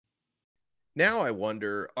Now I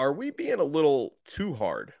wonder, are we being a little too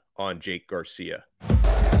hard on Jake Garcia?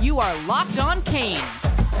 You are Locked On Canes,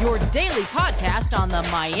 your daily podcast on the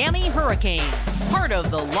Miami Hurricanes, part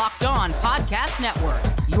of the Locked On Podcast Network,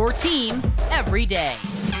 your team every day.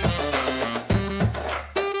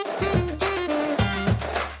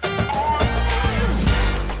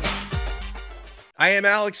 I am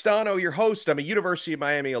Alex Dono, your host. I'm a University of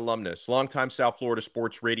Miami alumnus, longtime South Florida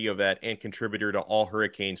sports radio vet, and contributor to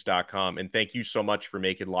allhurricanes.com. And thank you so much for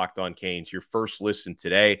making Locked On Canes your first listen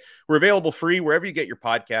today. We're available free wherever you get your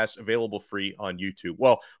podcasts, available free on YouTube.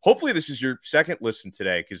 Well, hopefully this is your second listen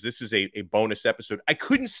today because this is a bonus episode. I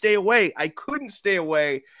couldn't stay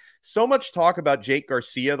away. So much talk about Jake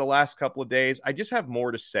Garcia the last couple of days. I just have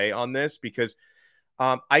more to say on this because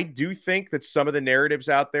I do think that some of the narratives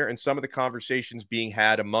out there and some of the conversations being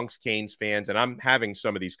had amongst Canes fans, and I'm having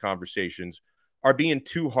some of these conversations, are being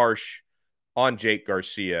too harsh on Jake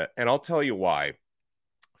Garcia. And I'll tell you why.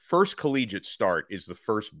 First collegiate start is the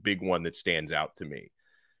first big one that stands out to me.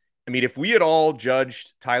 I mean, if we had all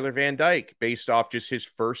judged Tyler Van Dyke based off just his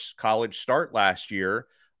first college start last year,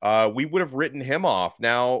 we would have written him off.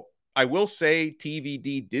 Now, I will say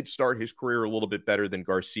TVD did start his career a little bit better than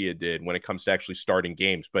Garcia did when it comes to actually starting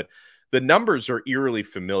games, but the numbers are eerily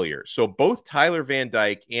familiar. So both Tyler Van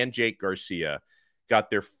Dyke and Jake Garcia got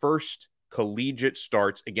their first collegiate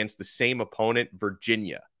starts against the same opponent,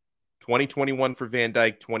 Virginia. 2021 for Van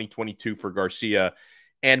Dyke, 2022 for Garcia,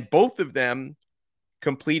 and both of them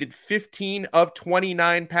completed 15 of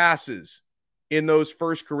 29 passes in those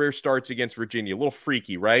first career starts against Virginia. A little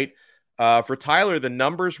freaky, right? For Tyler, the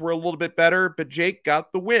numbers were a little bit better, but Jake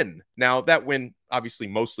got the win. Now, that win obviously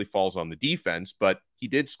mostly falls on the defense, but he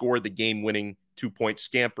did score the game-winning 2-point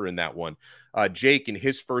scamper in that one. Jake, in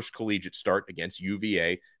his first collegiate start against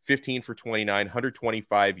UVA, 15 for 29,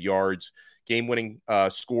 125 yards, game-winning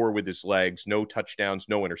score with his legs, no touchdowns,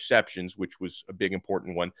 no interceptions, which was a big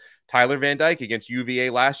important one. Tyler Van Dyke against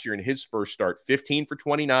UVA last year in his first start, 15 for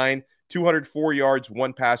 29, 204 yards,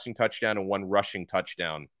 one passing touchdown, and one rushing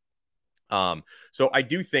touchdown. So I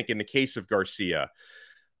do think in the case of Garcia,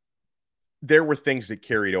 there were things that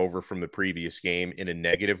carried over from the previous game in a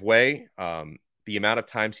negative way. The amount of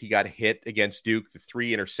times he got hit against Duke, the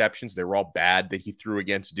 3 interceptions, they were all bad that he threw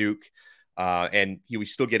against Duke. And he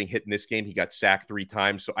was still getting hit in this game. He got sacked 3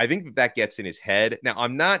 times. So I think that gets in his head. Now,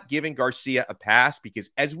 I'm not giving Garcia a pass because,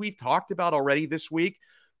 as we've talked about already this week,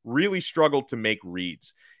 really struggled to make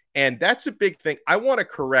reads. And that's a big thing. I want to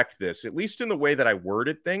correct this, at least in the way that I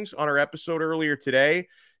worded things on our episode earlier today,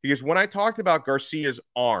 because when I talked about Garcia's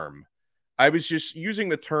arm, I was just using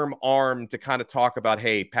the term arm to kind of talk about,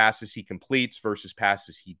 hey, passes he completes versus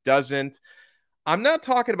passes he doesn't. I'm not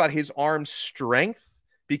talking about his arm strength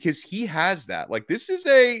because he has that. Like this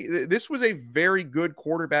was a very good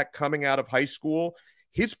quarterback coming out of high school.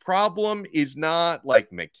 His problem is not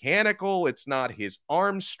like mechanical. It's not his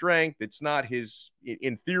arm strength. It's not his,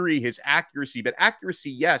 in theory, his accuracy. But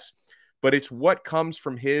accuracy, yes. But it's what comes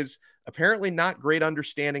from his apparently not great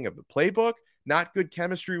understanding of the playbook, not good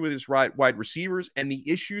chemistry with his wide receivers, and the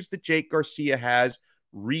issues that Jake Garcia has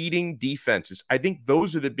reading defenses. I think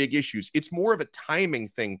those are the big issues. It's more of a timing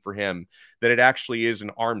thing for him than it actually is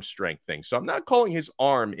an arm strength thing. So I'm not calling his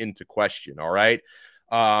arm into question, all right?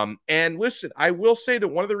 And listen, I will say that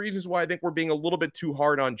one of the reasons why I think we're being a little bit too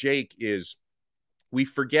hard on Jake is we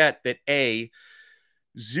forget that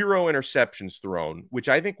 0 interceptions thrown, which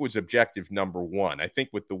I think was objective number one. I think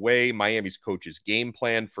with the way Miami's coaches game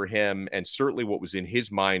plan for him, and certainly what was in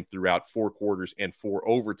his mind throughout 4 quarters and 4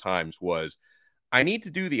 overtimes was, I need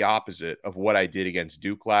to do the opposite of what I did against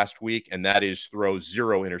Duke last week, and that is throw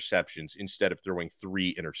 0 interceptions instead of throwing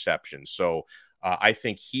 3 interceptions. So I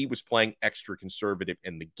think he was playing extra conservative,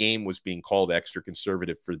 and the game was being called extra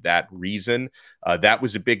conservative for that reason. That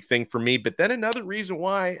was a big thing for me. But then another reason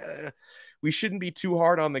why we shouldn't be too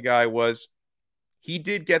hard on the guy was he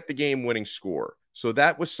did get the game-winning score. So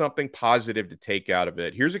that was something positive to take out of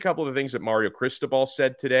it. Here's a couple of things that Mario Cristobal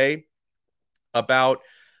said today about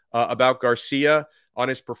Garcia on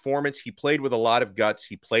his performance. He played with a lot of guts.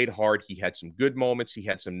 He played hard. He had some good moments. He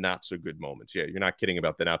had some not so good moments. Yeah, you're not kidding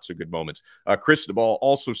about the not so good moments. Cristobal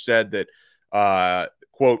also said that,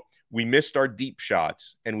 quote, we missed our deep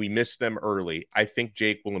shots and we missed them early. I think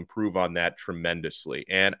Jake will improve on that tremendously.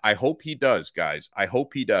 And I hope he does, guys. I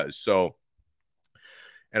hope he does. So,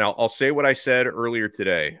 and I'll say what I said earlier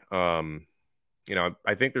today.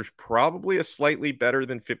 I think there's probably a slightly better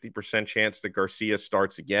than 50% chance that Garcia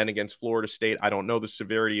starts again against Florida State. I don't know the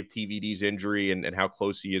severity of TVD's injury and how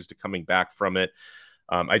close he is to coming back from it.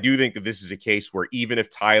 I do think that this is a case where even if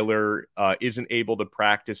Tyler isn't able to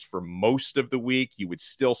practice for most of the week, you would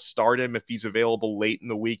still start him if he's available late in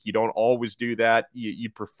the week. You don't always do that. You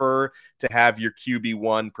prefer to have your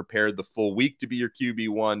QB1 prepared the full week to be your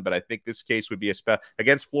QB1, but I think this case would be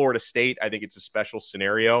against Florida State. I think it's a special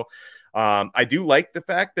scenario. I do like the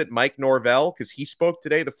fact that Mike Norvell, because he spoke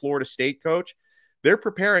today, the Florida State coach, they're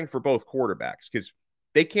preparing for both quarterbacks because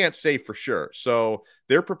they can't say for sure. So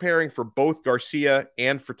they're preparing for both Garcia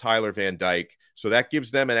and for Tyler Van Dyke. So that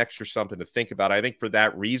gives them an extra something to think about. I think for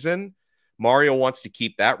that reason, Mario wants to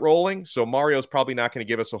keep that rolling. So Mario's probably not going to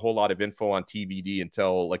give us a whole lot of info on TVD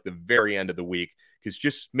until like the very end of the week, because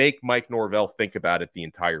just make Mike Norvell think about it the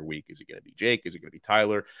entire week. Is it going to be Jake? Is it going to be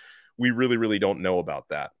Tyler? We really, really don't know about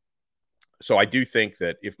that. So I do think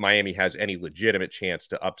that if Miami has any legitimate chance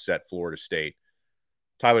to upset Florida State,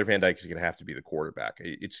 Tyler Van Dyke is going to have to be the quarterback.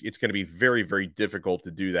 It's going to be very, very difficult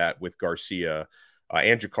to do that with Garcia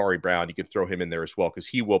and Ja'Carri Brown. You can throw him in there as well because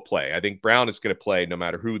he will play. I think Brown is going to play no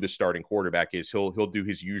matter who the starting quarterback is. He'll do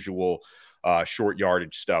his usual short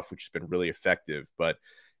yardage stuff, which has been really effective. But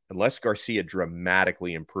unless Garcia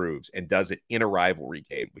dramatically improves and does it in a rivalry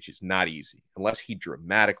game, which is not easy, unless he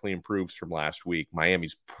dramatically improves from last week,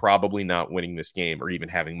 Miami's probably not winning this game or even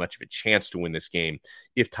having much of a chance to win this game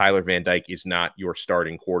if Tyler Van Dyke is not your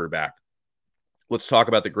starting quarterback. Let's talk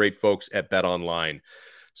about the great folks at BetOnline.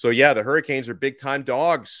 So, yeah, the Hurricanes are big-time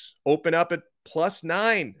dogs. Open up at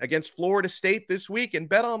 +9 against Florida State this week. And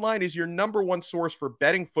BetOnline is your number one source for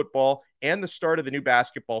betting football and the start of the new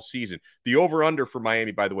basketball season. The over-under for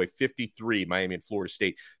Miami, by the way, 53, Miami and Florida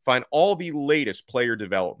State. Find all the latest player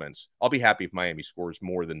developments. I'll be happy if Miami scores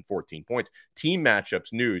more than 14 points. Team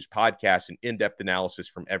matchups, news, podcasts, and in-depth analysis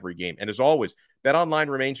from every game. And as always, BetOnline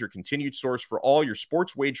remains your continued source for all your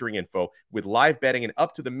sports wagering info with live betting and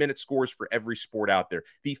up-to-the-minute scores for every sport out there.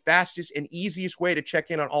 The fastest and easiest way to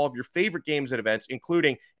check in on all of your favorite games and events,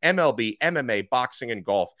 including MLB, MMA, boxing, and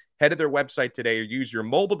golf. Head to their website today or use your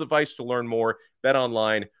mobile device to learn more.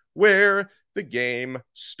 BetOnline, where the game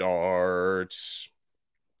starts.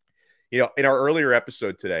 You know, in our earlier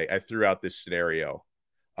episode today, I threw out this scenario.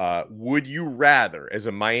 Would you rather, as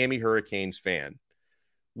a Miami Hurricanes fan,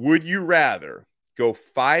 would you rather go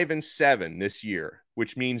 5-7 this year,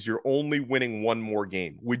 which means you're only winning one more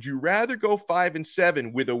game? Would you rather go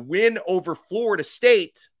 5-7 with a win over Florida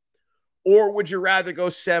State, or would you rather go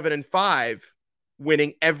 7-5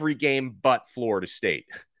 winning every game but Florida State?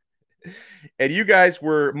 And you guys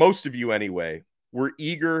were, most of you anyway, were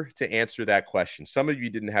eager to answer that question. Some of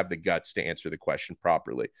you didn't have the guts to answer the question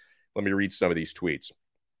properly. Let me read some of these tweets.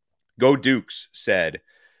 Go Dukes said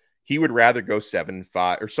he would rather go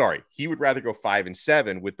 7-5, or sorry, he would rather go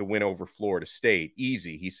 5-7 with the win over Florida State.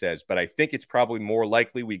 Easy, he says, but I think it's probably more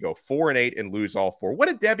likely we go 4-8 and lose all four.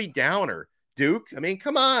 What a Debbie Downer, Duke. I mean,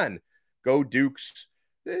 come on. Go Dukes.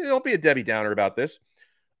 Don't be a Debbie Downer about this.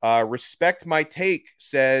 Respect My Take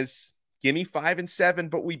says, give me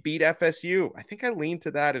 5-7, but we beat FSU. I think I lean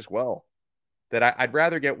to that as well. That I'd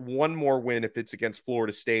rather get one more win if it's against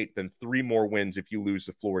Florida State than 3 more wins if you lose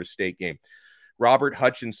the Florida State game. Robert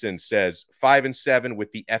Hutchinson says 5-7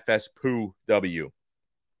 with the FS-Poo W.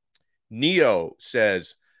 Neo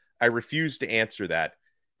says, I refuse to answer that.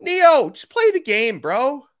 Neo, just play the game,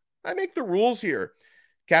 bro. I make the rules here.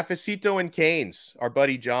 Cafecito and Canes, our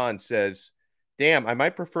buddy John says, damn, I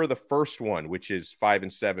might prefer the first one, which is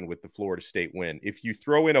 5-7 with the Florida State win. If you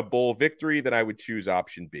throw in a bowl victory, then I would choose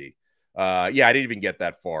option B. Yeah, I didn't even get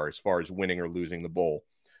that far as winning or losing the bowl.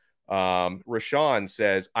 Rashawn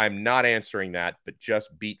says, I'm not answering that, but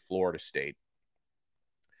just beat Florida State.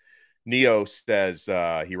 Neo says,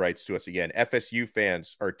 he writes to us again, FSU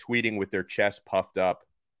fans are tweeting with their chests puffed up.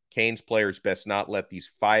 Canes players best not let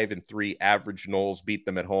these 5-3 average Noles beat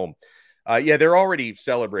them at home. Yeah, they're already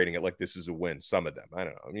celebrating it like this is a win. Some of them, I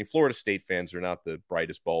don't know. I mean, Florida State fans are not the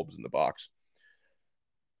brightest bulbs in the box.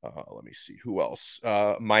 Let me see who else.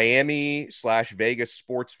 Miami/Vegas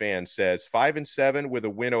sports fan says 5-7 with a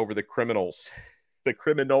win over the Criminals. The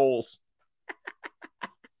Criminals.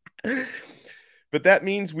 But that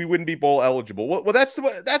means we wouldn't be bowl eligible. Well, that's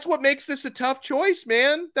what makes this a tough choice,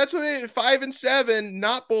 man. That's what 5-7,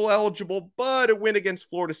 not bowl eligible, but a win against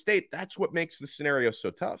Florida State. That's what makes the scenario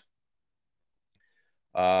so tough.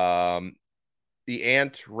 The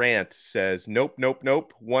Ant Rant says, nope.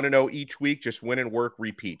 1-0 each week, just win and work,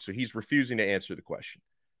 repeat. So he's refusing to answer the question.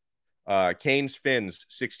 Canes Fins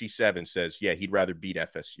 67 says, yeah, he'd rather beat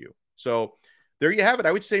FSU. So there you have it.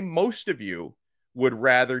 I would say most of you would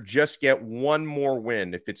rather just get one more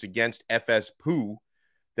win if it's against FS-Poo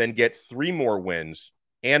than get 3 more wins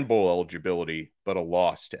and bowl eligibility, but a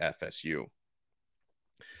loss to FSU.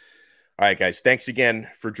 All right, guys. Thanks again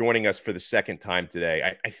for joining us for the second time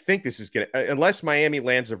today. I think this is going to, unless Miami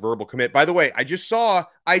lands a verbal commit. By the way, I just saw,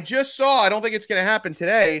 I don't think it's going to happen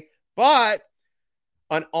today, but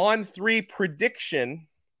an on-3 prediction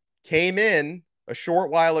came in a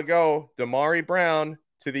short while ago. Damari Brown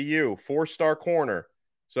to the U, 4-star corner.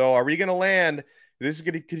 So are we going to land? This is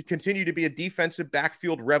going to continue to be a defensive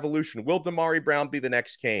backfield revolution. Will Damari Brown be the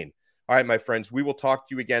next Kane? All right, my friends, we will talk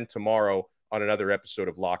to you again tomorrow on another episode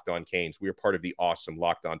of Locked On Canes. We are part of the awesome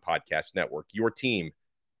Locked On Podcast Network, your team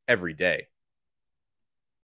every day.